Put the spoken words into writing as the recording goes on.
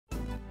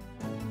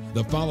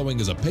The following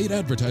is a paid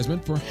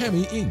advertisement for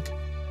hammY Inc.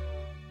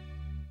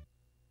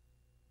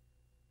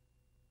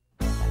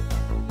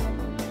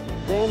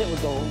 Then it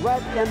would go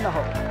right in the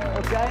hole,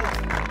 okay?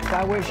 So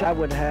I wish I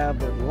would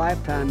have a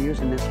lifetime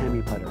using this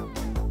hammY putter.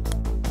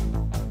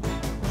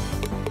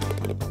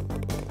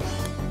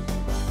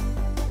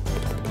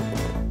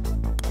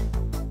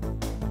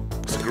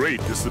 It's great.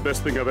 This is the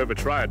best thing I've ever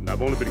tried, and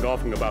I've only been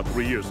golfing about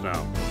 3 years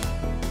now.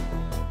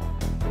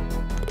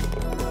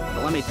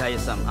 But let me tell you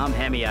something, I'm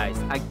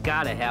hammyized. I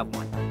gotta have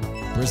one.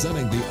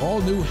 Presenting the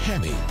all-new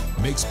hammY.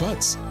 Makes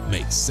putts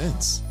make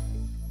sense.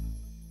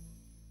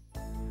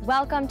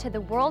 Welcome to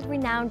the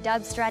world-renowned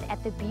Dub Strut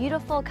at the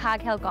beautiful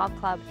Cog Hill Golf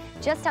Club,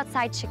 just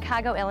outside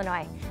Chicago,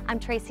 Illinois. I'm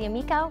Tracy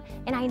Amico,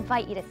 and I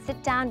invite you to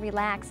sit down,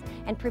 relax,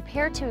 and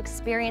prepare to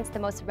experience the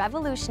most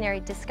revolutionary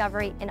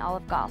discovery in all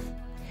of golf.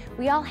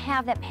 We all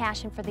have that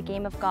passion for the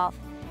game of golf,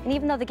 and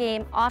even though the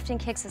game often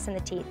kicks us in the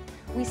teeth,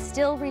 we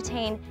still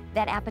retain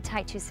that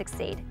appetite to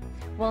succeed.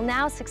 Well,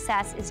 now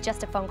success is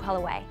just a phone call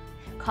away.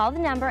 Call the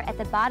number at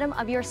the bottom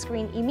of your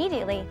screen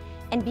immediately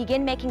and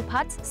begin making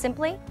putts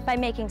simply by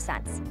making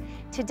sense.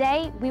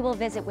 Today, we will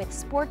visit with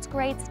sports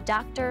greats,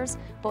 doctors,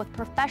 both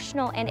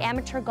professional and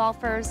amateur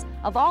golfers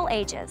of all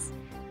ages,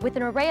 with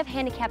an array of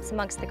handicaps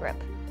amongst the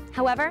group.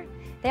 However,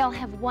 they all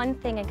have one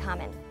thing in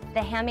common.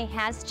 The hammY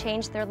has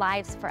changed their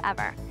lives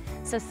forever.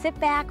 So sit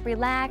back,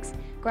 relax,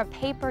 grab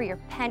paper, your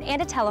pen,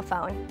 and a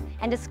telephone,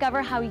 and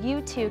discover how you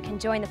too can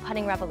join the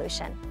putting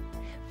revolution.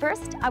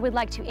 First, I would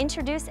like to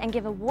introduce and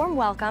give a warm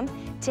welcome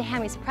to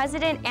hammy's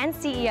president and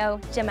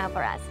CEO, Jim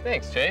Alvarez.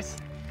 Thanks, Chase.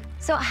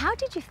 So how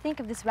did you think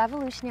of this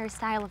revolutionary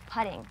style of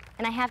putting?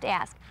 And I have to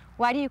ask,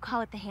 why do you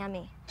call it the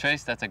hammY?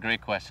 Trace, that's a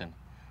great question.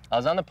 I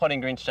was on the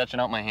putting green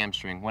stretching out my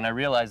hamstring when I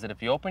realized that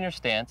if you open your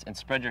stance and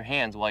spread your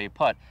hands while you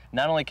putt,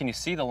 not only can you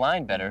see the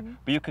line better,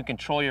 but you can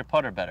control your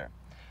putter better.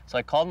 So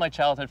I called my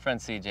childhood friend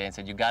CJ and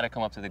said, you gotta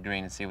come up to the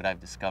green and see what I've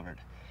discovered.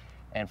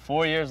 And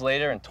 4 years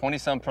later and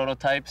 20-some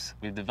prototypes,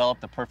 we've developed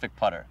the perfect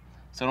putter.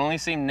 So it only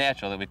seemed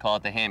natural that we call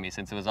it the hammY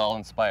since it was all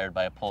inspired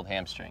by a pulled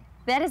hamstring.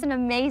 That is an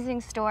amazing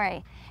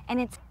story.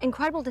 And it's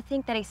incredible to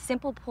think that a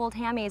simple pulled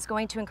hammY is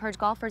going to encourage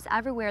golfers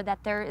everywhere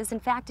that there is in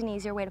fact an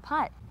easier way to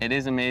putt. It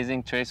is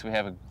amazing, Trace. We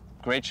have a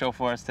great show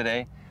for us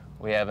today.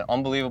 We have an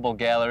unbelievable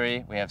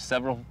gallery. We have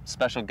several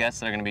special guests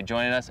that are going to be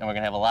joining us, and we're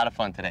going to have a lot of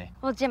fun today.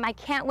 Well, Jim, I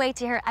can't wait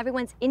to hear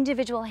everyone's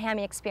individual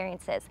hammY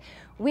experiences.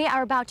 We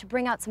are about to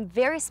bring out some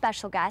very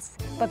special guests,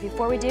 but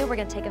before we do, we're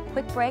going to take a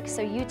quick break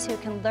so you too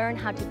can learn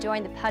how to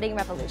join the putting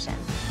revolution.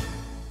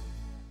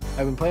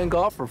 I've been playing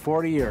golf for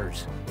 40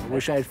 years. I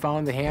wish I had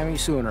found the hammY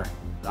sooner.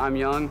 I'm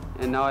young,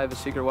 and now I have a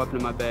secret weapon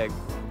in my bag.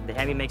 The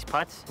hammY makes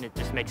putts, and it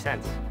just makes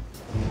sense.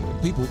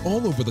 People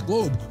all over the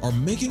globe are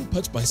making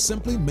putts by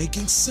simply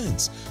making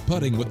sense.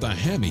 Putting with the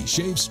hammY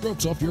shaves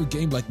strokes off your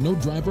game like no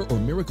driver or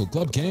miracle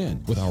club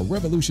can. With our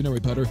revolutionary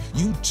putter,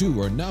 you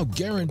too are now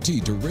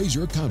guaranteed to raise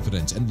your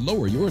confidence and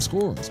lower your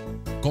scores.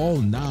 Call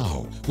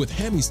now. With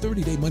hammy's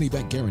 30-day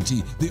money-back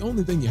guarantee, the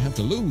only thing you have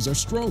to lose are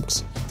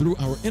strokes. Through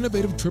our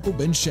innovative triple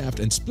bend shaft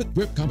and split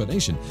grip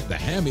combination, the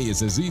hammY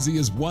is as easy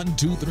as 1,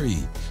 2, 3.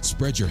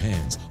 Spread your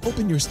hands,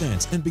 open your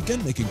stance, and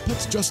begin making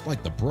putts just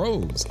like the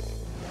pros.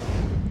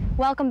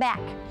 Welcome back.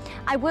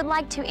 I would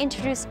like to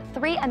introduce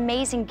 3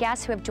 amazing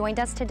guests who have joined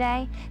us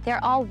today.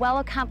 They're all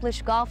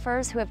well-accomplished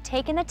golfers who have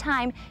taken the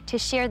time to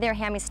share their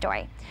hammY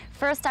story.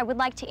 First, I would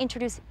like to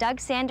introduce Doug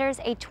Sanders,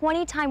 a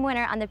 20-time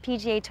winner on the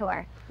PGA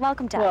Tour.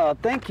 Welcome, Doug. Well,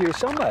 thank you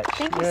so much.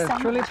 Thank you so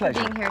much for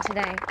being here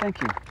today.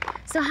 Thank you.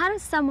 So how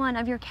does someone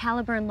of your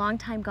caliber and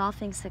longtime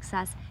golfing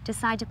success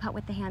decide to putt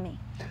with the hammY?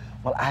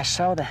 Well, I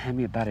saw the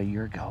hammY about a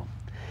year ago.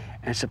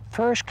 And it's the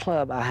first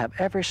club I have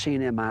ever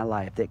seen in my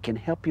life that can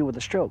help you with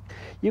a stroke.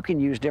 You can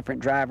use different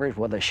drivers,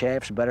 well, the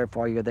shaft's better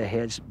for you, the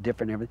head's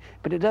different, everything,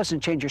 but it doesn't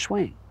change your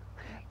swing.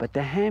 But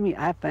the hammY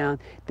I found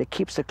that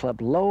keeps the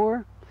club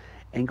lower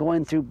and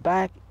going through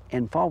back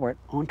and forward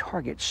on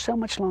target so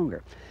much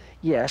longer.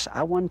 Yes,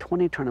 I won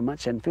 20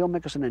 tournaments, and Phil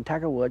Mickelson and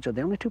Tiger Woods are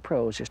the only 2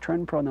 pros that's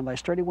turned pro in the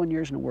last 31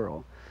 years in the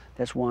world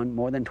that's won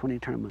more than 20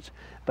 tournaments.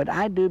 But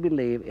I do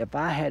believe if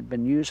I had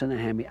been using the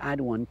hammY,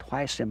 I'd won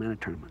twice the amount of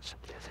tournaments.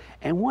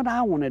 And what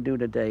I want to do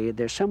today,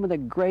 there's some of the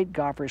great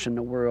golfers in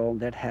the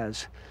world that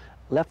has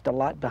left a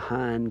lot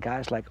behind,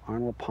 guys like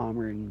Arnold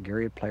Palmer and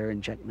Gary Player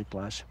and Jack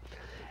Nicklaus.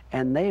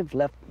 And they've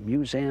left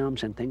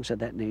museums and things of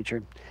that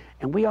nature.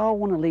 And we all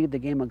want to leave the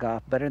game of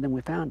golf better than we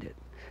found it.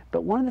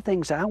 But one of the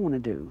things I want to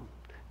do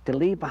to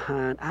leave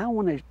behind, I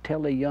want to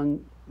tell the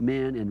young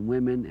men and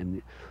women and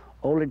the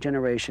older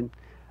generation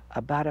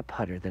about a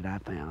putter that I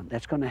found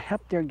that's going to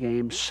help their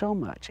game so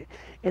much.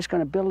 It's going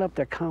to build up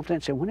their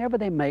confidence, and whenever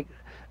they make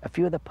a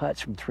few of the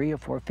putts from 3 or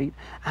 4 feet,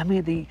 I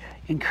mean, the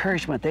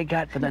encouragement they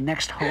got for the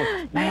next hole,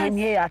 man,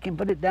 yeah, I can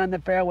put it down the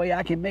fairway,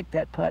 I can make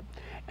that putt,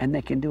 and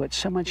they can do it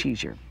so much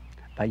easier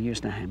by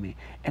using the hammY.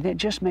 And it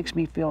just makes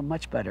me feel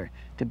much better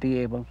to be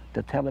able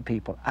to tell the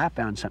people I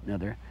found something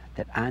other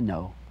that I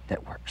know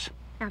that works.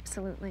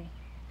 Absolutely.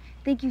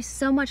 Thank you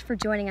so much for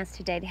joining us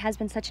today. It has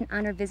been such an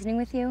honor visiting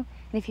with you. And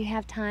if you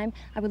have time,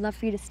 I would love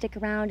for you to stick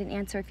around and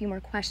answer a few more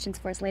questions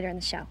for us later in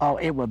the show. Oh,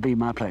 it would be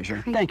my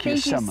pleasure. Thank you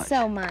so much. Thank you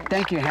so much.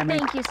 Thank you, hammY.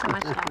 Thank you so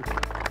much.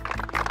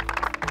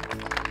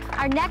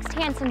 Our next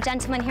handsome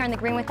gentleman here in the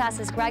green with us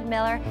is Greg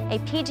Miller, a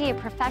PGA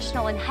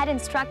professional and head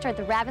instructor at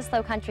the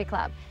Ravislow Country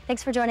Club.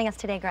 Thanks for joining us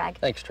today, Greg.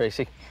 Thanks,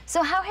 Tracy.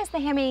 So how has the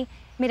hammY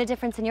made a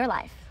difference in your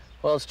life?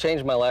 Well, it's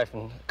changed my life in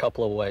a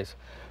couple of ways.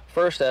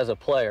 First, as a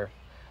player,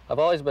 I've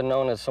always been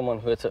known as someone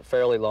who hits it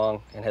fairly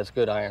long and has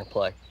good iron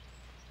play.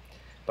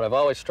 But I've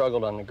always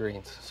struggled on the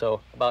greens. So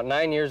about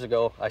 9 years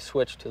ago, I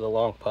switched to the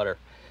long putter,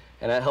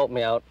 and that helped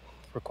me out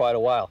for quite a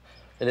while.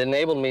 It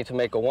enabled me to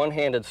make a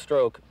one-handed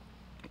stroke,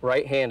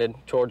 right-handed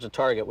towards the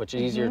target, which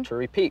is easier to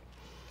repeat.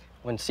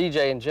 When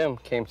CJ and Jim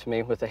came to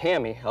me with the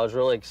hammY, I was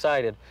really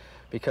excited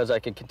because I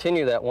could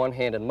continue that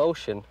one-handed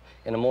motion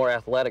in a more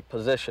athletic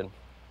position.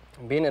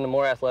 And being in a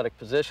more athletic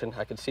position,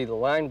 I could see the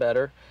line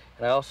better,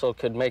 and I also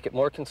could make it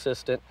more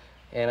consistent,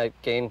 and I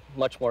gained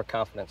much more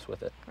confidence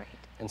with it. Great.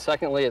 And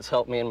secondly, it's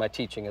helped me in my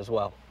teaching as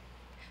well.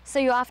 So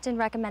you often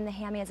recommend the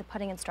hammY as a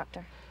putting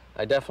instructor?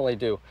 I definitely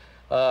do.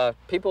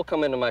 People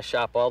come into my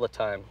shop all the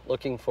time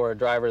looking for a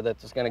driver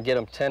that's going to get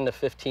them 10 to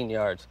 15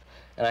 yards.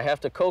 And I have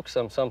to coax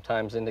them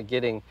sometimes into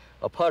getting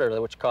a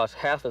putter which costs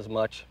half as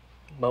much,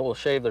 but will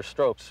shave their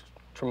strokes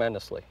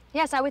tremendously.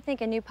 Yes, I would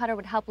think a new putter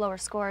would help lower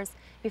scores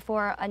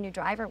before a new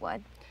driver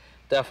would.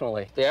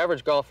 Definitely. The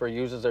average golfer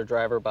uses their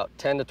driver about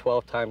 10 to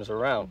 12 times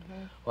around,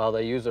 while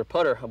they use their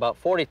putter about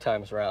 40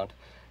 times around.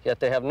 Yet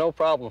they have no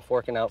problem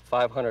forking out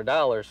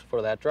 $500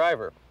 for that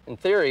driver. In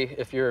theory,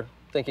 if you're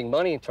thinking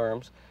money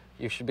terms,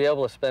 you should be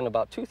able to spend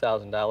about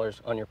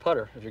 $2,000 on your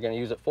putter if you're going to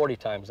use it 40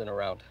 times in a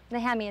round. The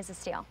hammY is a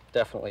steal.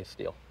 Definitely a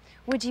steal.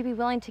 Would you be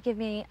willing to give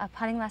me a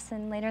putting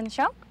lesson later in the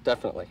show?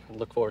 Definitely. I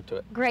look forward to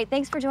it. Great.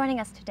 Thanks for joining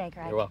us today,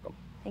 Greg. You're welcome.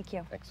 Thank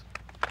you. Thanks.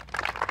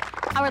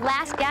 Our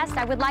last guest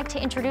I would like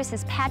to introduce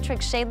is Patrick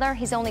Shadler.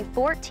 He's only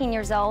 14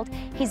 years old.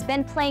 He's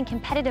been playing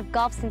competitive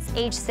golf since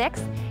age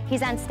 6.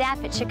 He's on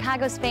staff at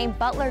Chicago's famed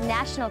Butler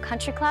National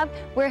Country Club,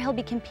 where he'll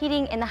be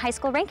competing in the high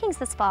school rankings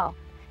this fall.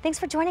 Thanks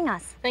for joining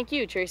us. Thank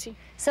you, Tracy.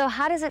 So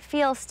how does it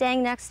feel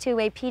staying next to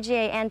a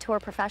PGA and Tour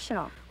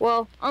professional?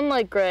 Well,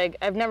 unlike Greg,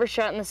 I've never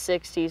shot in the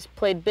 60s,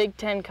 played Big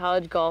Ten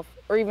college golf,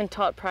 or even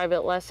taught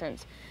private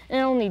lessons. And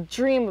I only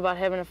dream about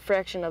having a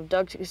fraction of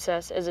Doug's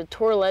success as a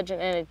Tour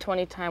legend and a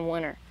 20-time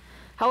winner.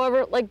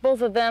 However, like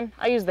both of them,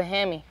 I use the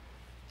hammY.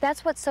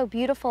 That's what's so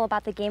beautiful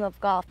about the game of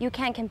golf. You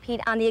can't compete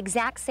on the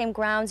exact same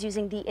grounds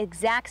using the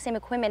exact same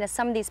equipment as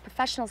some of these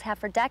professionals have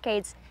for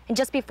decades and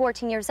just be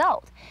 14 years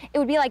old. It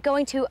would be like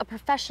going to a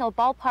professional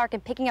ballpark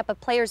and picking up a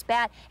player's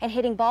bat and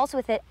hitting balls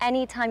with it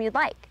anytime you'd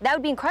like. That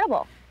would be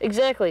incredible.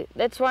 Exactly.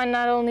 That's why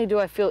not only do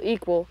I feel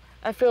equal,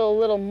 I feel a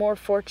little more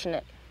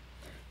fortunate.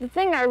 The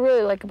thing I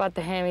really like about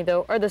the hammY,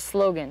 though, are the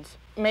slogans.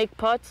 Make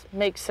putts,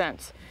 make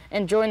sense,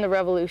 and join the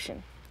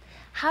revolution.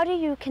 How do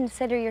you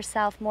consider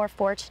yourself more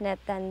fortunate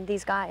than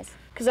these guys?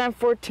 Because I'm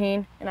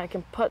 14 and I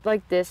can putt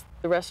like this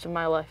the rest of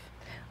my life.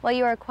 Well,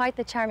 you are quite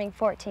the charming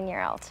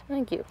 14-year-old.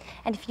 Thank you.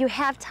 And if you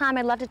have time,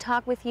 I'd love to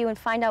talk with you and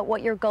find out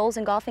what your goals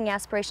and golfing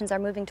aspirations are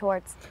moving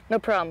towards. No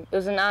problem. It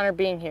was an honor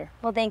being here.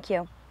 Well, thank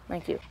you.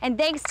 Thank you. And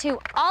thanks to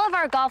all of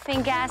our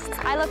golfing guests.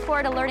 I look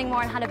forward to learning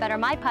more on how to better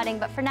my putting,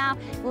 but for now,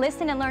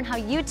 listen and learn how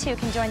you too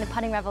can join the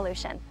putting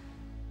revolution.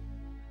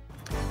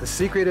 The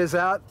secret is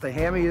out, the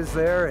hammY is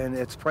there, and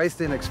it's priced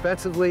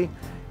inexpensively,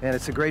 and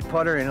it's a great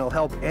putter, and it'll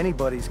help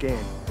anybody's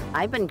game.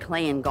 I've been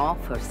playing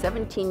golf for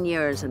 17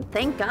 years, and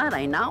thank God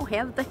I now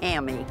have the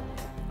hammY.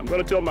 I'm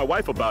going to tell my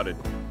wife about it,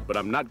 but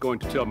I'm not going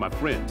to tell my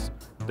friends.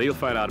 They'll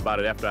find out about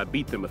it after I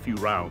beat them a few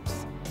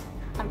rounds.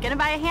 I'm going to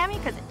buy a hammY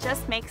because it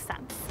just makes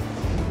sense.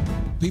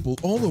 People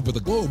all over the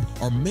globe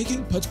are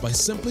making putts by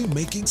simply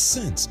making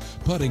sense.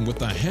 Putting with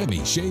the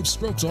hammY shaves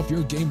strokes off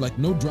your game like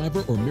no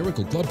driver or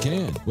Miracle Club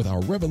can. With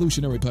our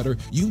revolutionary putter,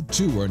 you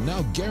too are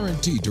now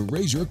guaranteed to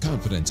raise your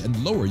confidence and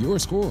lower your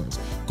scores.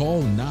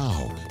 Call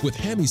now. With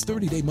hammY's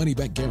 30-day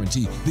money-back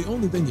guarantee, the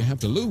only thing you have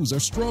to lose are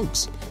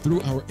strokes.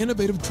 Through our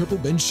innovative triple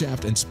bend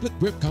shaft and split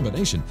grip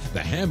combination, the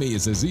hammY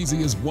is as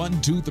easy as 1,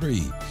 2,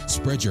 3.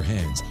 Spread your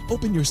hands,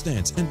 open your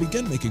stance, and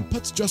begin making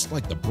putts just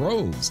like the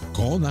pros.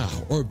 Call now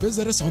or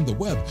visit us on the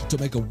web to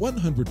make a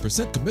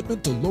 100%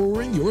 commitment to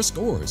lowering your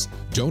scores.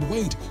 Don't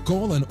wait.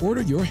 Call and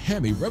order your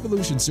hammY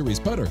Revolution Series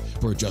putter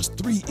for just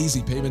 3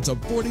 easy payments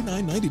of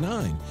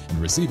 $49.99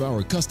 and receive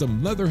our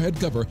custom leatherhead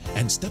cover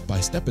and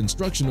step-by-step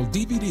instructional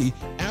DVD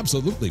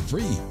absolutely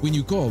free. When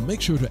you call,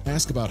 make sure to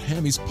ask about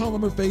hammY's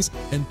polymer face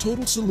and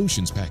total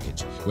solutions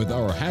package. With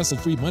our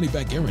hassle-free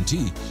money-back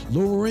guarantee,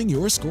 lowering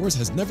your scores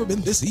has never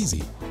been this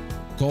easy.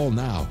 Call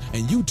now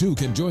and you too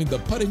can join the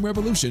putting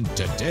revolution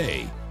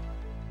today.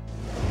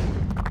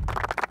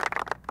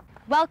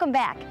 Welcome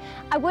back.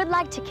 I would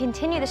like to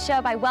continue the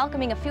show by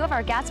welcoming a few of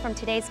our guests from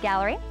today's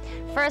gallery.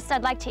 First,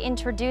 I'd like to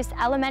introduce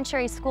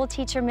elementary school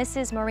teacher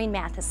Mrs. Maureen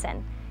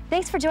Matheson.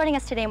 Thanks for joining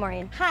us today,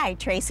 Maureen. Hi,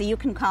 Tracy. You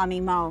can call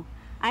me Mo.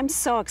 I'm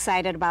so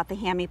excited about the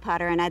hammY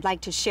putter, and I'd like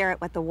to share it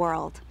with the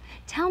world.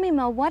 Tell me,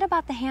 Mo, what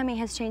about the hammY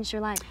has changed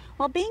your life?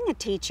 Well, being a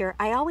teacher,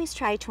 I always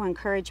try to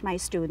encourage my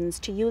students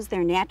to use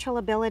their natural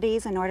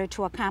abilities in order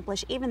to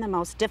accomplish even the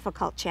most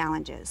difficult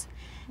challenges.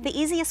 The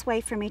easiest way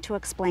for me to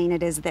explain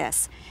it is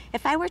this.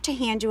 If I were to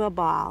hand you a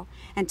ball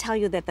and tell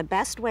you that the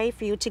best way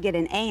for you to get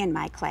an A in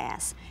my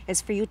class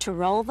is for you to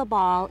roll the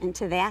ball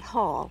into that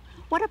hole,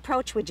 what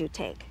approach would you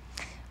take?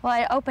 Well,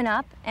 I'd open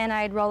up and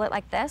I'd roll it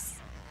like this.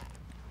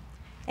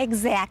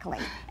 Exactly.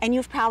 And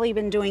you've probably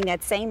been doing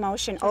that same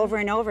motion over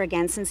and over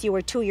again since you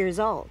were 2 years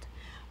old.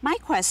 My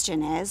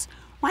question is,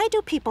 why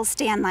do people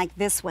stand like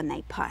this when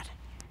they putt?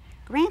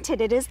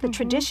 Granted, it is the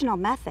traditional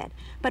method,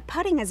 but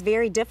putting is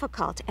very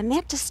difficult, and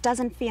that just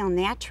doesn't feel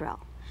natural.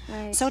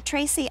 Right. So,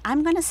 Tracy,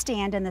 I'm going to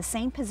stand in the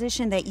same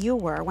position that you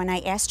were when I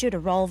asked you to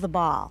roll the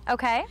ball.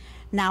 Okay.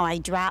 Now I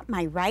drop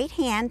my right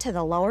hand to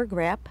the lower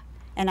grip,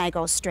 and I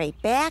go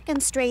straight back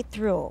and straight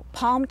through,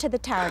 palm to the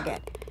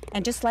target,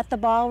 and just let the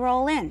ball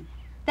roll in.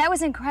 That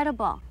was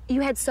incredible. You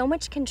had so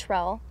much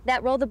control.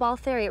 That roll the ball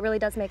theory, it really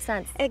does make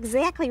sense.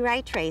 Exactly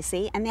right,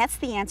 Tracy, and that's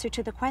the answer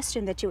to the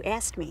question that you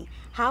asked me.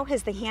 How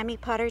has the hammY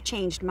putter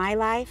changed my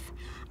life?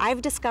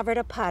 I've discovered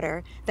a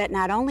putter that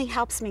not only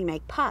helps me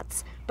make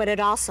putts, but it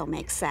also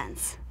makes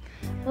sense.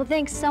 Well,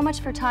 thanks so much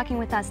for talking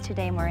with us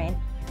today, Maureen.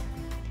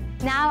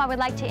 Now I would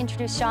like to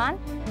introduce Sean.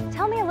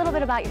 Tell me a little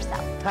bit about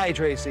yourself. Hi,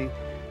 Tracy.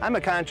 I'm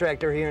a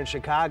contractor here in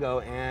Chicago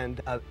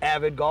and an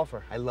avid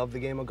golfer. I love the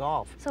game of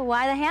golf. So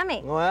why the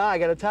hammY? Well, I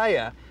gotta tell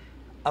you,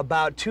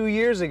 about 2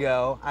 years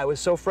ago, I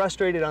was so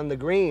frustrated on the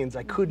greens,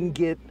 I couldn't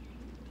get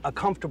a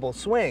comfortable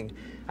swing.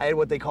 I had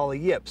what they call a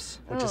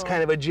yips, which is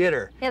kind of a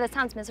jitter. Yeah, that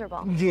sounds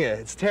miserable. Yeah,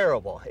 it's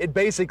terrible. It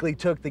basically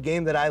took the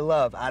game that I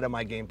love out of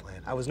my game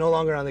plan. I was no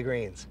longer on the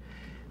greens.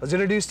 I was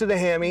introduced to the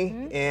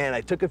hammY, and I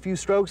took a few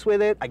strokes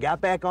with it. I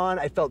got back on.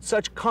 I felt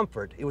such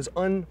comfort. It was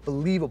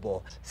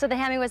unbelievable. So the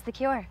hammY was the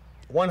cure?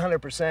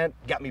 100%.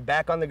 Got me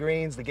back on the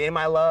greens, the game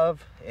I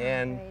love,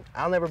 and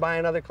I'll never buy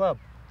another club.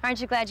 Aren't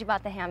you glad you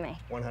bought the hammY?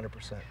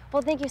 100%.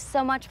 Well, thank you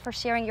so much for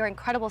sharing your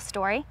incredible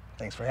story.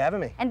 Thanks for having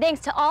me. And thanks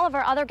to all of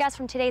our other guests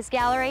from today's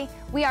gallery.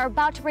 We are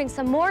about to bring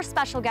some more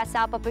special guests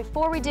out, but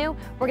before we do,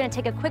 we're going to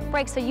take a quick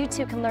break so you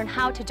too can learn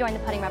how to join the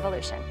putting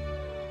revolution.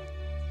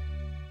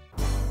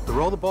 The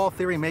roll the ball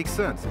theory makes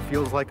sense. It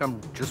feels like I'm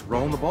just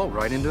rolling the ball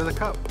right into the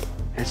cup.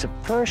 It's the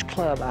first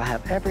club I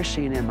have ever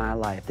seen in my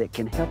life that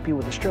can help you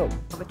with a stroke.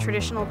 With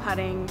traditional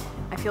putting,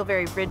 I feel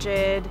very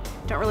rigid,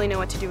 don't really know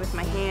what to do with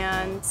my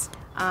hands,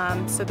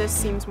 so this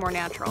seems more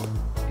natural.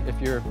 If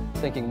you're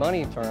thinking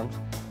money terms,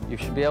 you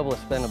should be able to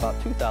spend about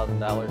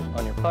 $2,000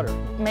 on your putter.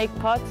 Make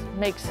putts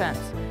make sense,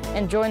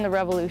 and join the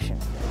revolution.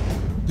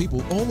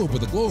 People all over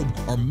the globe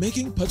are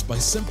making putts by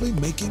simply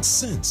making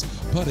sense.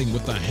 Putting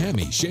with the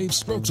hammY shaves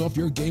strokes off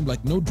your game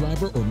like no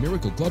driver or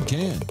miracle club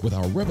can. With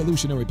our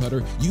revolutionary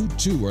putter, you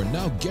too are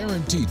now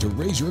guaranteed to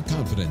raise your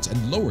confidence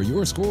and lower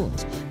your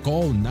scores.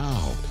 Call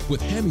now.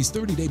 With hammY's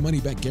 30-day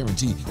money-back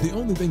guarantee, the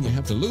only thing you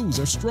have to lose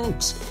are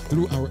strokes.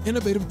 Through our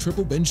innovative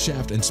triple bend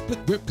shaft and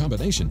split grip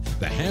combination,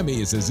 the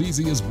hammY is as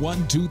easy as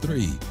 1, 2,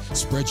 3.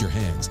 Spread your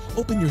hands,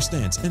 open your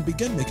stance, and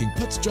begin making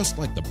putts just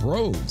like the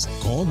pros.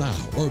 Call now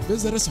or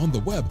visit us on the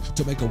web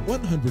to make a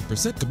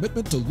 100%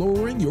 commitment to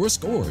lowering your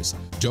scores.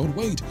 Don't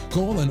wait.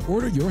 Call and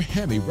order your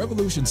hammY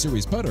Revolution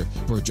Series putter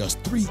for just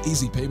 3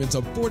 easy payments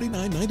of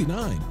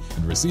 $49.99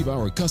 and receive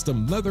our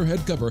custom leather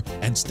head cover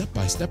and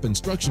step-by-step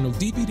instructional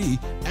DVD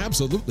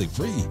absolutely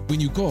free. When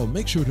you call,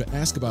 make sure to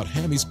ask about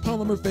hammY's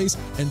Polymer Face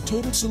and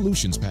Total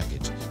Solutions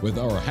package. With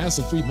our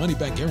hassle-free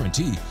money-back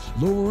guarantee,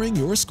 lowering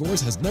your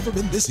scores has never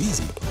been this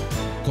easy.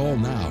 Call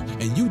now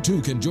and you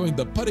too can join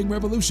the putting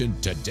revolution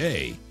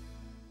today.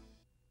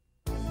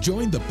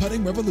 Join the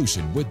putting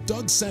revolution with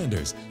Doug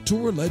Sanders,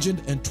 tour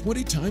legend and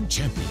 20-time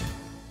champion.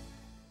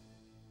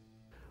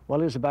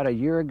 Well, it was about a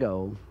year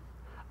ago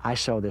I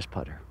saw this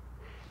putter.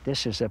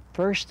 This is the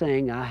first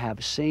thing I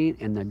have seen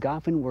in the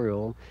golfing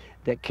world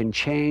that can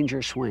change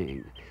your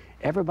swing.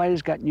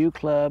 Everybody's got new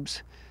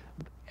clubs,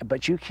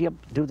 but you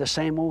do the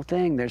same old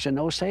thing. There's an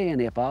old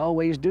saying, if I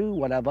always do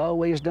what I've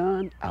always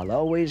done, I'll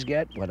always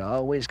get what I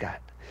always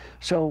got.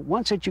 So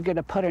once that you get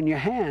a putter in your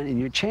hand and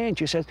you change,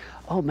 you say,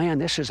 oh man,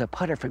 this is a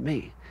putter for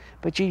me.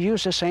 But you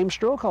use the same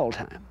stroke all the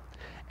time.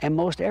 And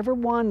most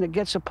everyone that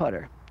gets a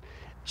putter,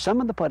 some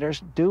of the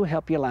putters do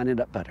help you line it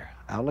up better.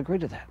 I'll agree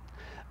to that.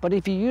 But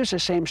if you use the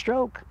same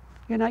stroke,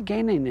 you're not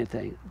gaining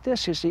anything.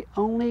 This is the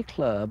only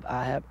club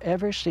I have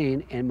ever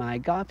seen in my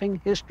golfing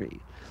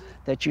history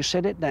that you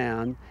set it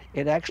down,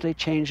 it actually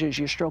changes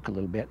your stroke a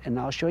little bit, and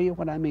I'll show you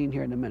what I mean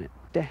here in a minute.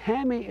 The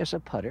hammY is a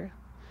putter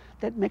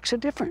that makes a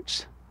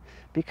difference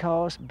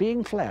because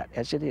being flat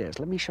as it is,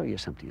 let me show you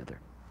something other.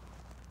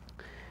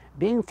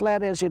 Being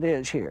flat as it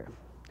is here,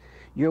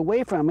 you're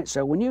away from it,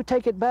 so when you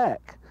take it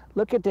back,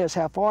 look at this,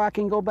 how far I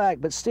can go back,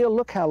 but still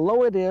look how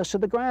low it is to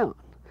the ground.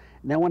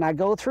 Now when I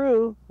go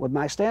through with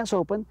my stance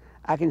open,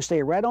 I can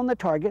stay right on the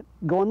target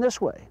going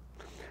this way.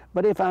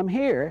 But if I'm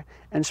here,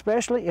 and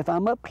especially if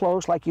I'm up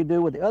close like you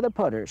do with the other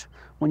putters,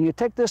 when you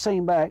take this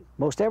thing back,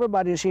 most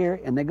everybody's here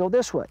and they go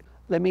this way.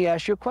 Let me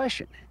ask you a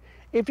question.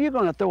 If you're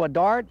going to throw a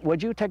dart,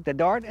 would you take the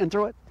dart and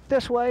throw it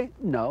this way?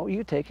 No,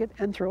 you take it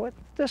and throw it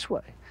this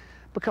way.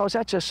 because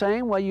that's the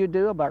same way you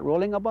do about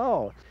rolling a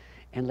ball.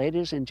 And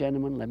ladies and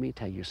gentlemen, let me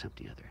tell you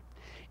something other.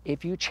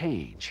 If you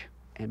change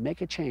and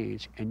make a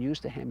change and use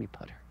the hammY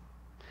putter,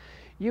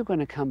 you're going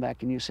to come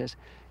back and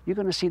you're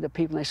going to see the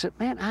people and they say,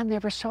 man, I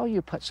never saw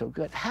you putt so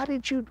good.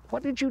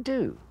 What did you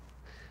do?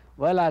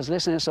 Well, I was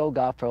listening to this old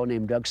golf pro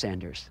named Doug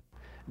Sanders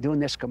doing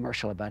this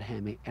commercial about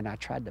hammY, and I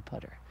tried the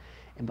putter.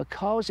 And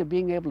because of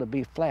being able to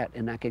be flat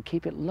and I could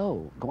keep it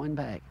low going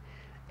back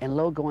and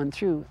low going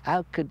through,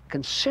 I could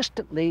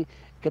consistently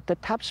get the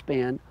top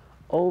spin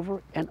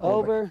over and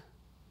over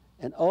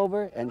and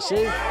over, and see?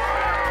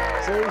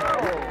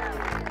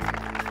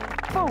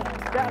 Boom,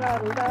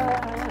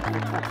 da-da-da-da.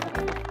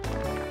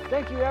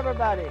 Thank you,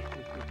 everybody.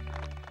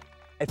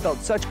 I felt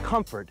such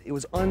comfort. It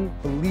was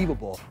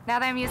unbelievable. Now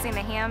that I'm using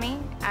the hammY,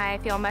 I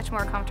feel much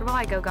more comfortable.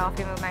 I go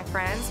golfing with my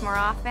friends more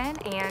often,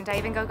 and I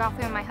even go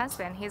golfing with my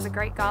husband. He's a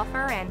great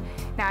golfer, and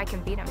now I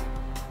can beat him.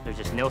 There's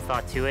just no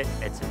thought to it.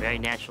 It's a very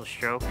natural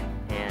stroke,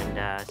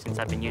 and since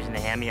I've been using the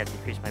hammY, I've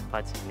decreased my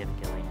putt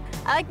significantly.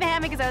 I like the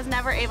hammY because I was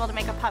never able to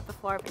make a putt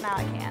before, but now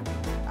I can.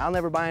 I'll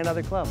never buy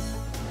another club.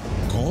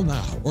 Call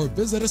now or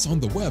visit us on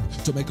the web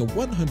to make a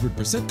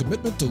 100%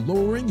 commitment to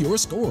lowering your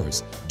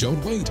scores.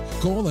 Don't wait.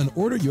 Call and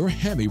order your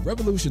hammY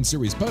Revolution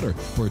Series putter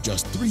for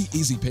just 3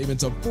 easy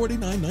payments of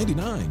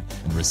 $49.99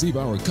 and receive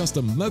our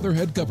custom leather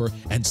head cover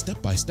and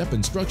step-by-step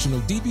instructional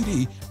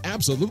DVD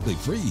absolutely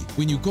free.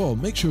 When you call,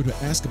 make sure to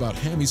ask about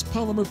hammY's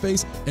polymer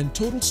base and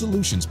total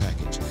solutions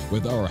package.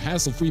 With our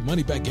hassle-free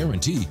money-back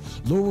guarantee,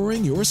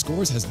 lowering your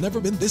scores has never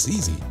been this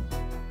easy.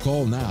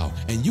 Call now,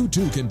 and you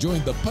too can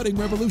join the putting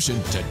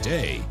revolution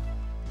today.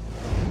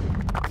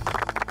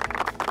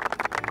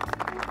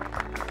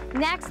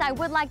 Next, I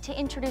would like to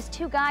introduce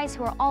 2 guys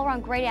who are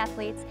all-around great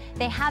athletes.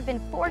 They have been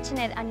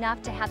fortunate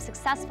enough to have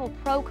successful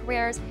pro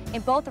careers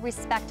in both the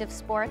respective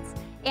sports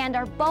and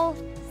are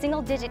both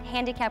single-digit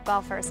handicap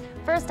golfers.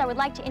 First, I would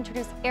like to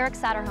introduce Eric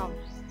Soderholm.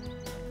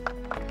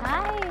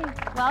 Hi,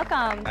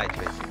 welcome. Hi,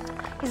 Tracy.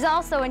 He's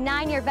also a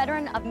 9-year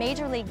veteran of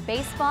Major League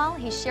Baseball.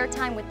 He shared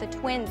time with the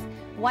Twins,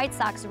 White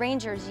Sox,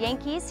 Rangers,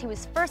 Yankees. He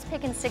was first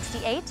pick in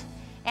 '68,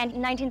 and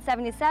in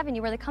 1977,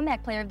 you were the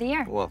comeback player of the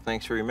year. Well,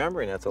 thanks for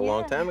remembering. That's a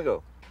long time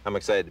ago. I'm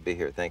excited to be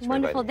here. Thanks for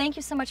inviting me. Wonderful. Thank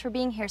you so much for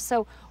being here.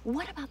 So,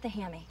 what about the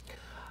hammY?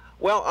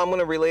 Well, I'm going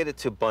to relate it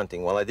to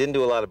bunting. While I didn't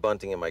do a lot of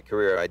bunting in my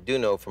career, I do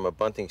know from a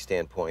bunting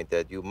standpoint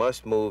that you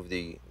must move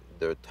the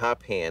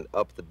top hand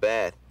up the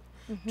bat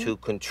to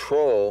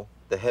control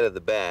the head of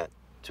the bat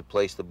to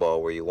place the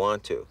ball where you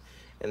want to.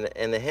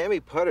 And the hammY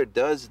putter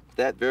does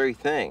that very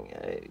thing.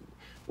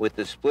 With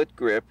the split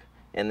grip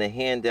and the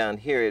hand down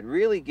here, it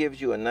really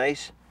gives you a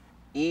nice,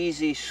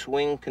 easy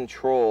swing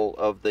control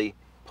of the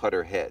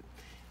putter head.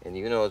 And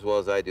you know as well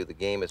as I do, the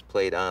game is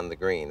played on the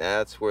green.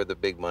 That's where the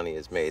big money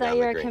is made, on the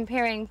green. So you're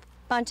comparing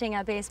bunting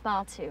at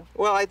baseball to?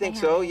 Well, I think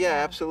so,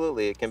 yeah,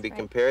 absolutely. It can be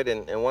compared.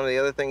 And one of the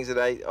other things that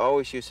I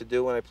always used to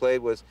do when I played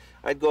was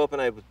I'd go up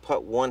and I would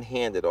putt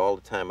one-handed all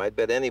the time. I'd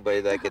bet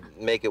anybody that I could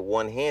make it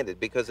one-handed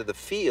because of the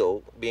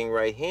feel being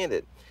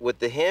right-handed. With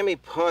the hammY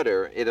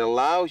putter, it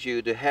allows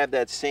you to have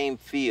that same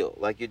feel,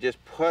 like you're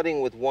just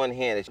putting with one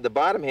hand. The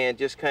bottom hand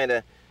just kind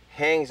of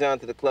hangs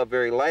onto the club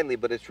very lightly,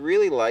 but it's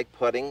really like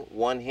putting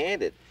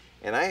one-handed.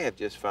 And I have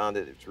just found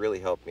that it's really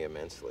helped me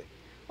immensely.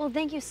 Well,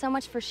 thank you so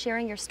much for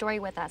sharing your story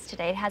with us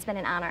today. It has been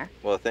an honor.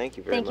 Well, thank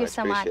you very much. Thank you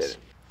so much. Appreciate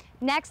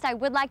it. Next, I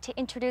would like to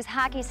introduce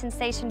hockey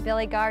sensation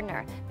Billy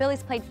Gardner.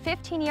 Billy's played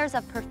 15 years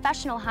of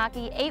professional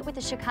hockey, 8 with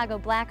the Chicago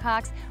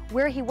Blackhawks,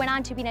 where he went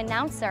on to be an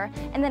announcer,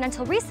 and then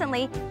until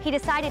recently, he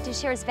decided to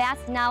share his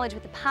vast knowledge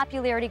with the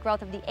popularity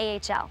growth of the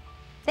AHL.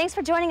 Thanks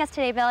for joining us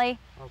today, Billy.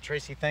 Well,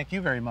 Tracy, thank you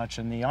very much,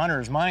 and the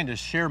honor is mine to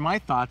share my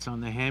thoughts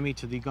on the hammY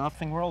to the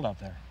golfing world out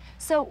there.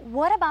 So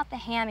what about the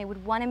hammY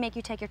would want to make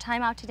you take your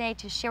time out today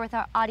to share with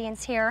our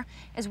audience here,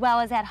 as well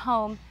as at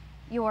home,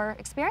 your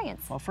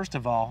experience? Well, first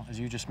of all, as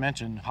you just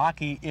mentioned,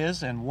 hockey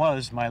is and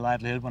was my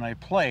livelihood when I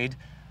played,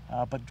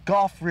 but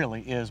golf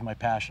really is my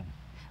passion.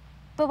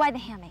 But why the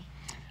hammY?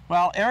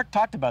 Well, Eric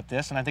talked about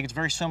this, and I think it's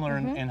very similar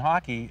in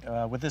hockey.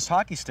 With this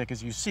hockey stick,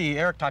 as you see,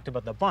 Eric talked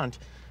about the bunt.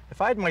 If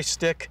I had my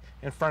stick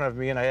in front of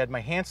me and I had my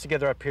hands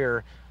together up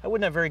here, I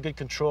wouldn't have very good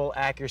control,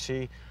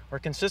 accuracy, or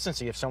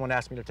consistency if someone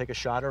asked me to take a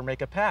shot or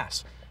make a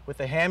pass. With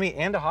the hammY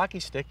and a hockey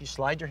stick, you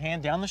slide your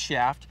hand down the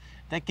shaft.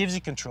 That gives you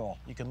control.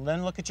 You can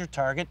then look at your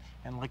target,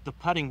 and like the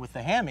putting with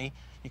the hammY,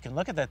 you can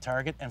look at that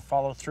target and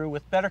follow through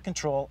with better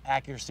control,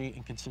 accuracy,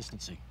 and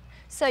consistency.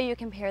 So you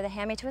compare the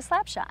hammY to a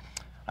slap shot?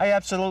 I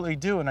absolutely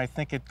do, and I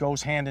think it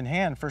goes hand in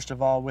hand. First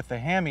of all, with the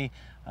hammY,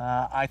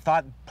 I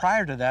thought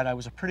prior to that I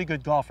was a pretty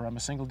good golfer. I'm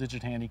a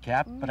single-digit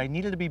handicap, but I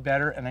needed to be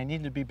better, and I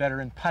needed to be better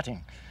in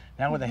putting.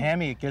 Now with the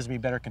hammY, it gives me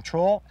better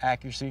control,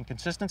 accuracy, and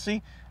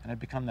consistency, and I've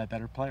become that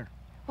better player.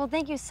 Well,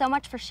 thank you so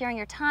much for sharing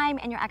your time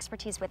and your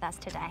expertise with us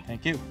today.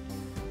 Thank you.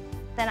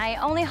 Then I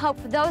only hope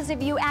for those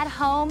of you at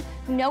home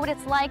who know what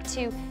it's like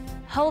to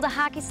hold a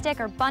hockey stick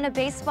or bunt a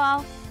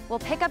baseball, will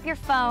pick up your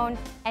phone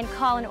and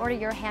call and order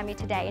your hammY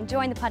today and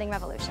join the putting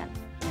revolution.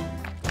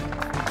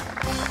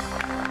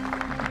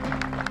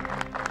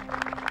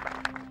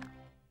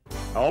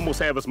 almost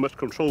have as much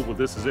control with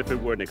this as if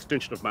it were an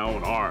extension of my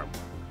own arm.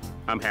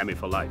 I'm hammY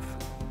for life.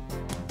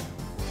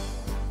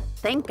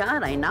 Thank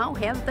God I now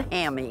have the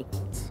hammY.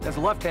 As a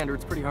left-hander,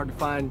 it's pretty hard to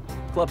find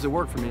clubs that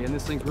work for me, and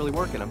this thing's really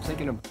working. I'm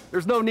thinking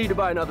there's no need to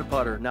buy another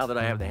putter now that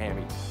I have the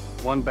hammY.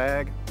 One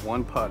bag,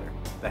 one putter,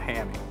 the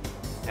hammY.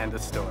 End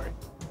of story.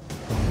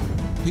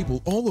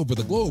 People all over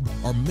the globe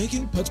are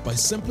making putts by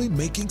simply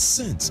making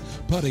sense.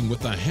 Putting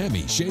with the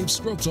hammY shaves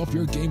strokes off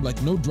your game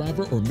like no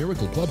driver or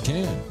miracle club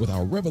can. With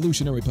our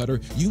revolutionary putter,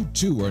 you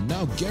too are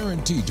now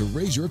guaranteed to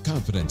raise your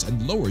confidence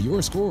and lower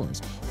your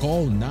scores.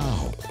 Call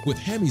now. With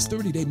hammY's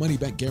 30-day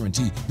money-back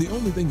guarantee, the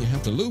only thing you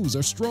have to lose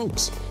are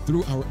strokes.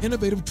 Through our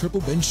innovative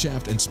triple bend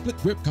shaft and split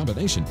grip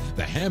combination,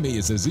 the hammY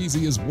is as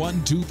easy as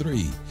 1, 2,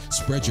 3.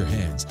 Spread your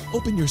hands,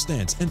 open your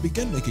stance, and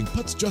begin making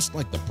putts just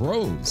like the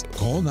pros.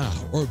 Call now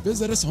or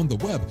visit us on the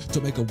web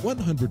to make a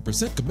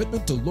 100%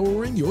 commitment to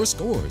lowering your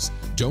scores.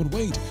 Don't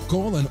wait.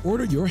 Call and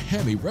order your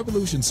hammY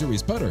Revolution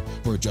Series putter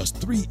for just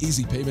 3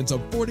 easy payments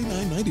of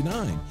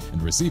 $49.99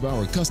 and receive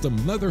our custom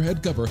leather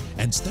head cover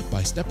and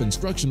step-by-step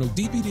instructional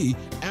DVD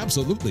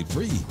absolutely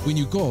free. When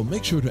you call,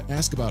 make sure to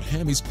ask about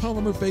hammY's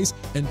polymer face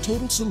and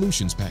total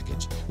solutions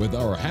package. With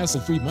our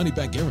hassle-free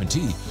money-back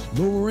guarantee,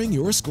 lowering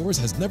your scores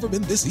has never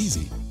been this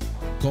easy.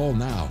 Call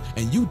now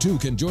and you too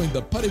can join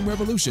the putting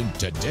revolution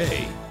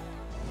today.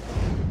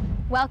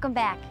 Welcome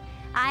back.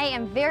 I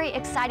am very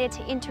excited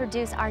to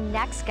introduce our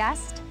next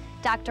guest,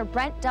 Dr.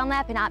 Brent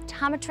Dunlap, an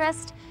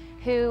optometrist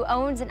who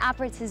owns and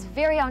operates his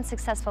very own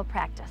successful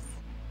practice.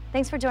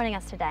 Thanks for joining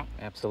us today.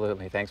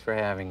 Absolutely. Thanks for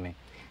having me.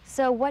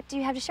 So what do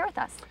you have to share with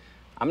us?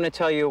 I'm going to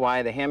tell you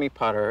why the hammY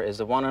putter is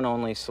the one and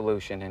only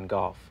solution in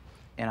golf.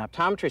 In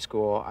optometry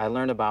school, I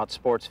learned about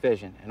sports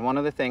vision, and one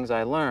of the things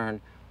I learned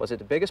was that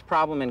the biggest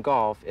problem in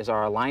golf is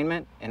our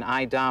alignment and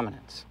eye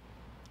dominance.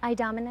 Eye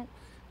dominance?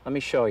 Let me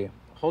show you.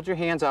 Hold your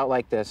hands out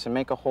like this and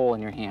make a hole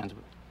in your hands.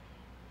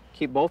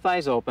 Keep both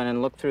eyes open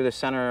and look through the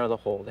center of the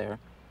hole there.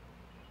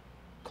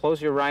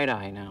 Close your right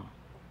eye now.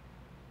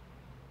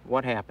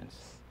 What happens?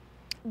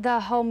 The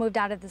hole moved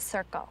out of the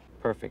circle.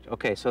 Perfect.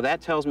 Okay, so that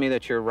tells me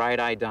that you're right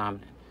eye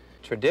dominant.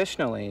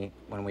 Traditionally,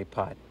 when we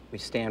putt, we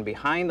stand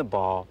behind the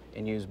ball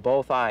and use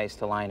both eyes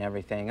to line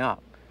everything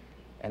up.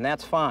 And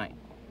that's fine.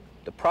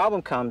 The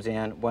problem comes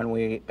in when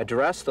we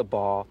address the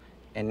ball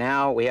and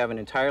now we have an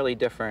entirely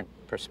different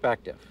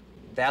perspective.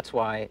 That's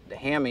why the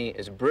hammY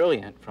is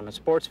brilliant from a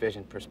sports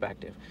vision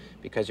perspective,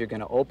 because you're going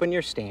to open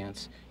your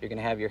stance, you're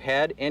going to have your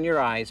head and your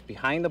eyes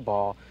behind the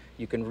ball,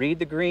 you can read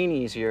the green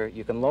easier,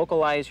 you can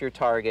localize your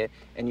target,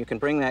 and you can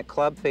bring that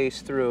club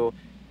face through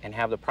and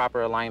have the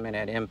proper alignment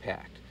at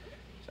impact.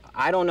 So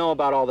I don't know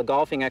about all the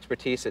golfing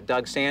expertise that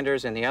Doug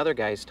Sanders and the other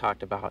guys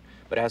talked about,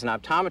 but as an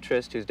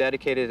optometrist who's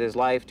dedicated his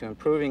life to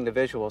improving the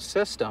visual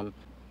system,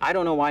 I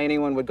don't know why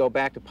anyone would go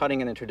back to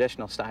putting in a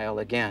traditional style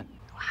again.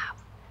 Wow.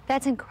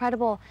 That's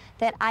incredible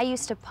that I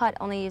used to putt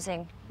only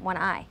using one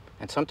eye.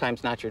 And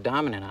sometimes not your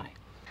dominant eye.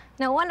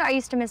 No wonder I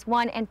used to miss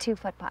 1- and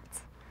 2-foot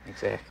putts.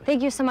 Exactly.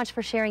 Thank you so much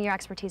for sharing your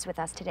expertise with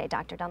us today,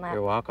 Dr. Dunlap.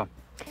 You're welcome.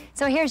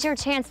 So here's your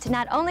chance to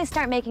not only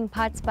start making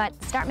putts, but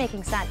start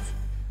making sense.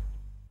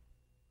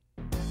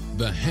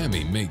 The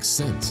hammY makes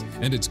sense,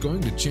 and it's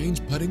going to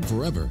change putting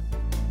forever.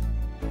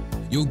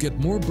 You'll get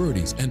more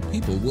birdies, and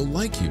people will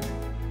like you.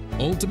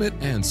 Ultimate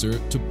answer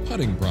to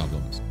putting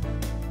problems.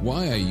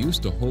 Why I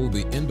used to hold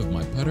the end of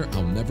my putter,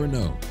 I'll never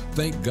know.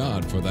 Thank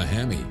God for the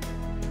hammY.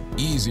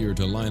 Easier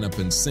to line up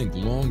and sink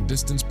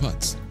long-distance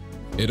putts.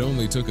 It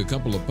only took a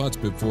couple of putts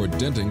before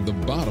denting the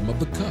bottom of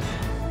the cup.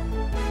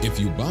 If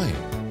you buy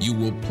it, you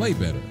will play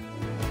better.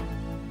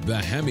 The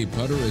hammY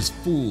putter is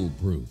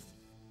foolproof.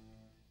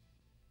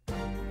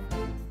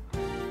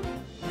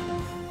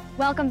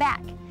 Welcome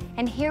back.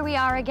 And here we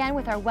are again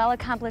with our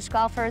well-accomplished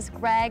golfers,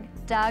 Greg,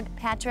 Doug,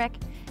 Patrick.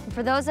 And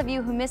for those of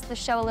you who missed the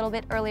show a little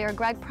bit earlier,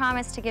 Greg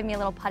promised to give me a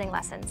little putting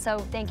lesson. So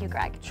thank you,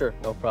 Greg. Sure,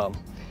 no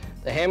problem.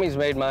 The hammY's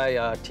made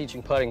my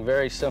teaching putting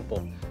very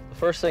simple. The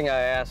first thing I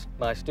ask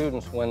my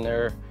students when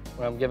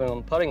I'm giving them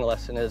a putting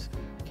lesson is,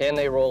 can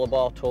they roll the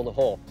ball to the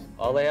hole?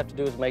 All they have to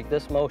do is make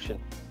this motion.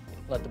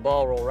 Let the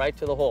ball roll right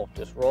to the hole.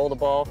 Just roll the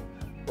ball,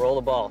 roll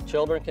the ball.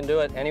 Children can do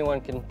it. Anyone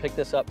can pick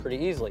this up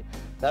pretty easily.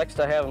 Next,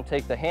 I have them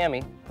take the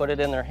hammY, put it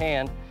in their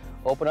hand,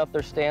 open up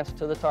their stance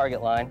to the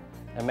target line,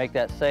 and make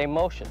that same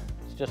motion.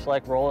 It's just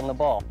like rolling the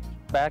ball.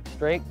 Back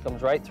straight,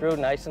 comes right through,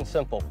 nice and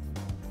simple.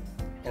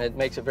 And it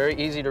makes it very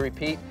easy to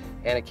repeat,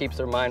 and it keeps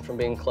their mind from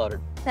being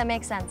cluttered. That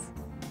makes sense.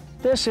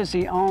 This is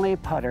the only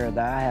putter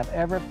that I have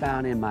ever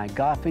found in my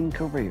golfing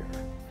career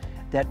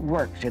that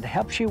works. It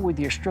helps you with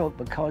your stroke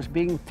because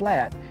being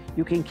flat,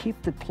 you can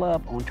keep the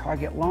club on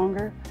target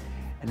longer.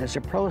 And as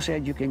the pro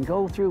said, you can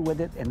go through with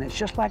it, and it's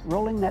just like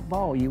rolling that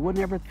ball. You would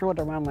never throw it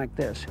around like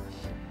this.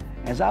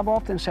 As I've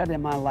often said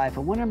in my life,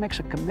 a winner makes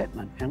a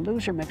commitment, and a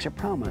loser makes a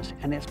promise.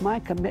 And it's my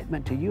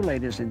commitment to you,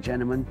 ladies and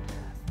gentlemen,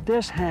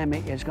 this hammY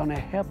is going to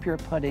help your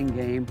putting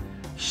game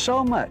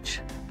so much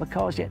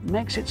because it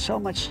makes it so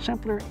much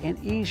simpler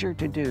and easier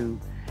to do.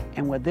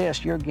 And with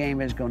this, your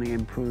game is going to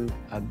improve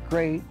a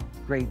great,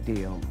 great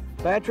deal.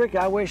 Patrick,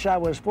 I wish I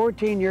was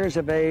 14 years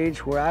of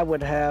age where I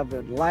would have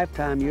a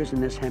lifetime using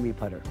this hammY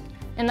putter.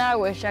 And I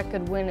wish I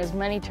could win as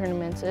many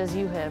tournaments as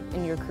you have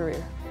in your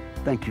career.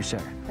 Thank you,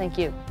 sir. Thank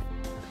you.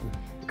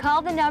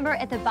 Call the number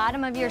at the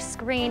bottom of your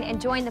screen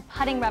and join the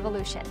putting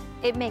revolution.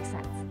 It makes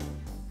sense.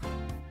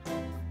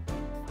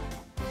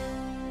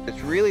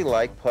 It's really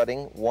like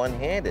putting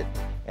one-handed,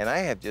 and I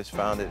have just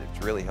found that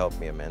it's really helped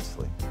me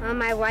immensely.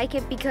 I like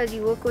it because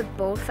you look with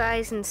both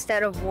eyes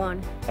instead of one.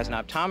 As an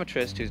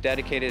optometrist who's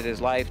dedicated his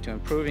life to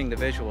improving the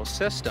visual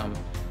system,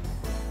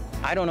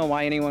 I don't know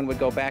why anyone would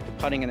go back to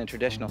putting in the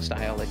traditional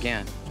style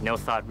again. No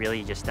thought really,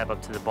 you just step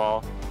up to the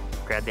ball,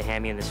 grab the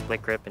hammY in the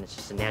split grip, and it's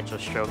just a natural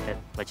stroke that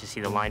lets you see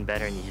the line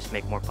better and you just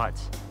make more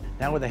putts.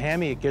 Now with the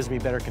hammY, it gives me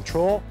better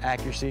control,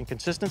 accuracy, and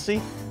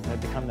consistency, and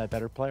I've become that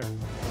better player.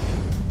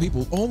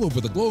 People all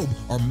over the globe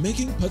are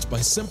making putts by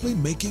simply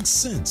making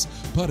sense.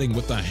 Putting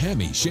with the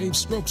hammY shaves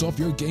strokes off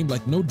your game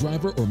like no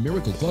driver or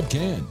Miracle Club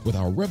can. With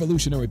our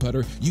revolutionary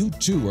putter, you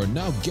too are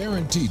now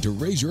guaranteed to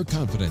raise your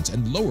confidence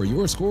and lower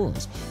your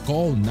scores.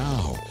 Call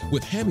now.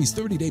 With hammY's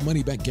 30-day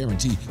money-back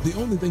guarantee, the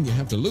only thing you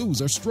have to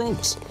lose are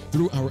strokes.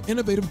 Through our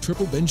innovative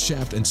triple bend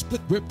shaft and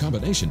split grip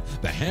combination,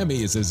 the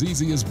hammY is as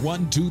easy as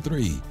 1, 2,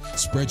 3.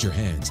 Spread your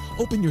hands,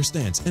 open your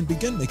stance, and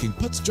begin making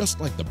putts just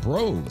like the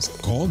pros.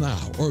 Call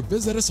now or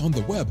visit us on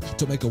the web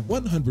to make a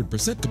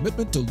 100%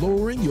 commitment to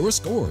lowering your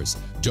scores.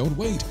 Don't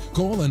wait.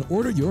 Call and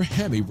order your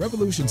hammY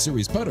Revolution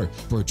Series putter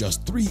for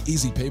just 3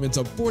 easy payments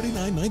of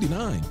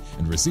 $49.99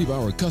 and receive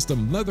our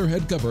custom leather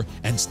head cover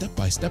and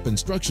step-by-step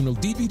instructional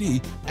DVD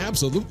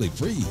absolutely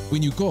free.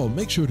 When you call,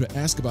 make sure to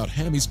ask about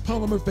hammY's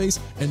polymer face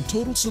and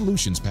total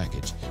solutions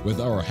package. With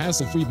our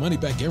hassle-free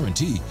money-back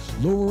guarantee,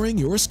 lowering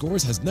your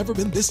scores has never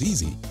been this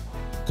easy.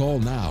 Call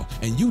now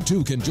and you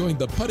too can join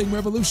the putting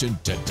revolution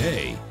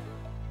today.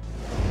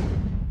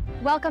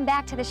 Welcome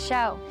back to the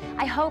show.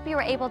 I hope you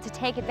were able to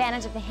take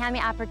advantage of the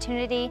hammY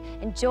opportunity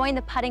and join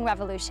the putting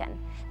revolution.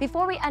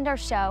 Before we end our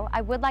show,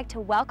 I would like to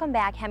welcome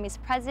back hammY's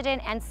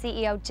president and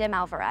CEO, Jim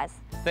Alvarez.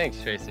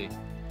 Thanks, Tracy.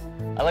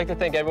 I'd like to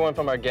thank everyone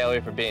from our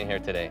gallery for being here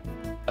today.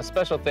 A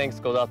special thanks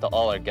goes out to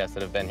all our guests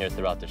that have been here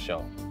throughout the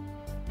show.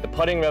 The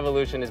putting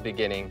revolution is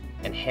beginning,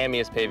 and hammY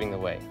is paving the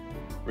way.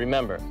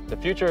 Remember, the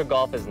future of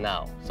golf is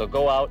now, so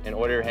go out and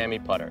order your hammY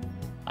putter.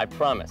 I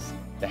promise,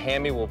 the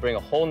hammY will bring a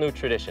whole new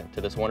tradition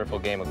to this wonderful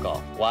game of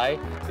golf. Why?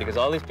 Because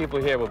all these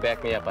people here will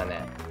back me up on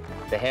that.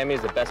 The hammY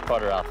is the best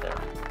putter out there.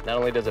 Not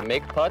only does it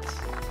make putts,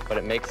 but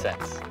it makes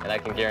sense, and I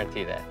can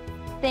guarantee that.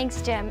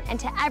 Thanks, Jim, and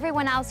to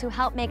everyone else who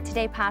helped make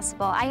today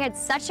possible. I had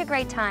such a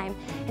great time,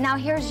 and now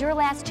here's your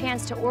last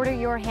chance to order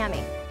your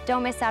hammY.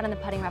 Don't miss out on the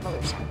putting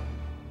revolution.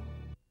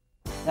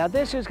 Now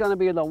this is going to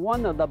be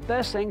one of the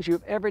best things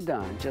you've ever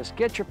done. Just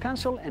get your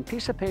pencil and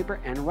piece of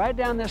paper and write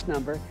down this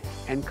number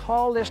and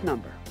call this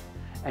number.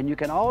 And you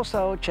can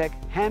also check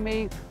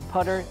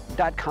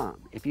hammyputter.com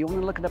if you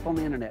want to look it up on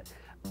the internet.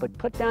 But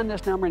put down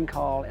this number and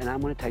call, and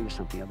I'm going to tell you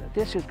something of it.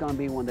 This is going to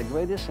be one of the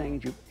greatest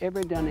things you've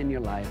ever done in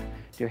your life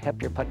to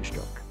help your putting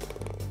stroke.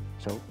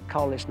 So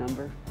call this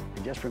number,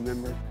 and just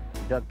remember,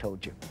 Doug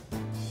told you.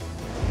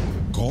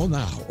 Call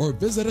now or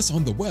visit us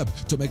on the web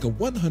to make a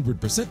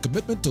 100%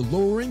 commitment to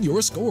lowering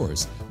your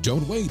scores.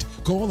 Don't wait.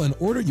 Call and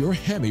order your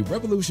hammY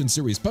Revolution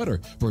Series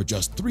putter for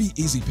just 3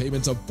 easy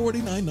payments of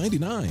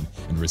 $49.99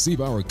 and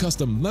receive our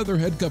custom leather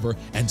head cover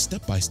and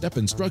step-by-step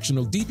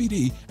instructional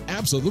DVD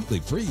absolutely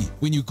free.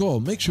 When you call,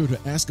 make sure to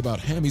ask about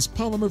hammY's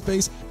polymer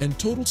face and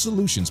total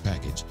solutions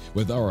package.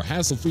 With our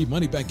hassle-free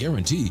money-back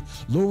guarantee,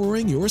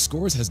 lowering your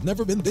scores has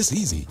never been this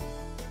easy.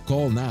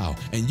 Call now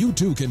and you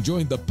too can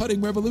join the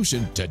putting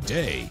revolution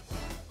today.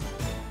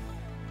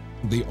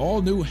 The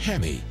all-new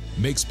hammY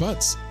makes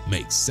putts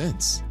make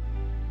sense.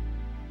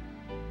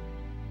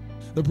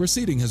 The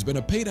proceeding has been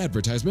a paid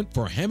advertisement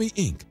for hammY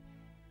Inc.,